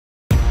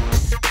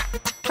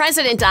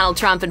President Donald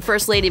Trump and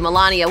First Lady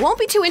Melania won't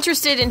be too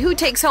interested in who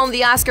takes home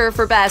the Oscar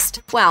for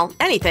best, well,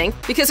 anything,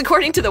 because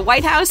according to the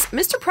White House,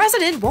 Mr.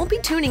 President won't be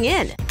tuning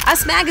in.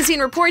 Us Magazine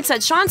reports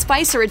that Sean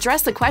Spicer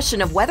addressed the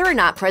question of whether or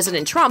not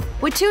President Trump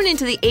would tune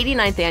into the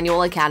 89th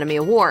Annual Academy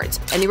Awards,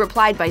 and he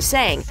replied by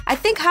saying, "I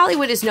think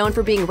Hollywood is known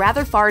for being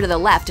rather far to the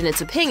left in its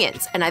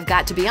opinions, and I've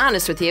got to be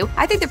honest with you,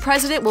 I think the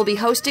president will be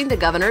hosting the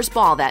governor's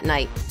ball that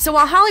night." So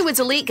while Hollywood's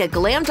elite get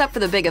glammed up for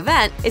the big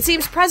event, it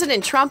seems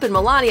President Trump and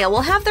Melania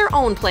will have their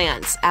own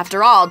plans.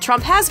 After all,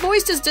 Trump has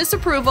voiced his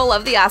disapproval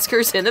of the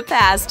Oscars in the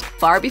past,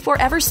 far before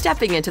ever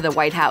stepping into the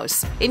White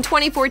House. In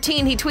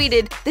 2014, he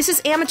tweeted, "This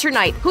is amateur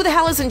night. Who the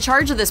hell is in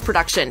charge of this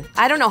production?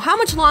 I don't know how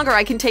much longer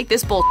I can take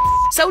this bull.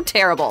 So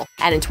terrible."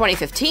 And in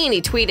 2015,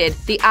 he tweeted,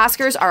 "The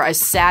Oscars are a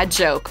sad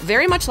joke,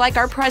 very much like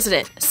our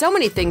president. So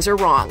many things are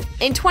wrong."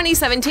 In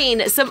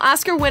 2017, some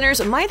Oscar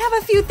winners might have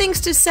a few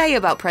things to say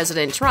about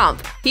President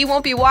Trump. He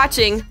won't be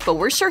watching, but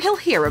we're sure he'll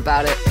hear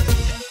about it.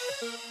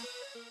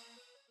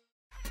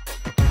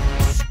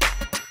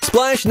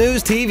 Splash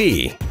News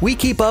TV. We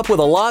keep up with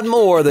a lot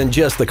more than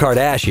just the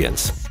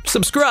Kardashians.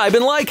 Subscribe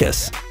and like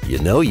us. You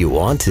know you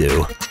want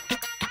to.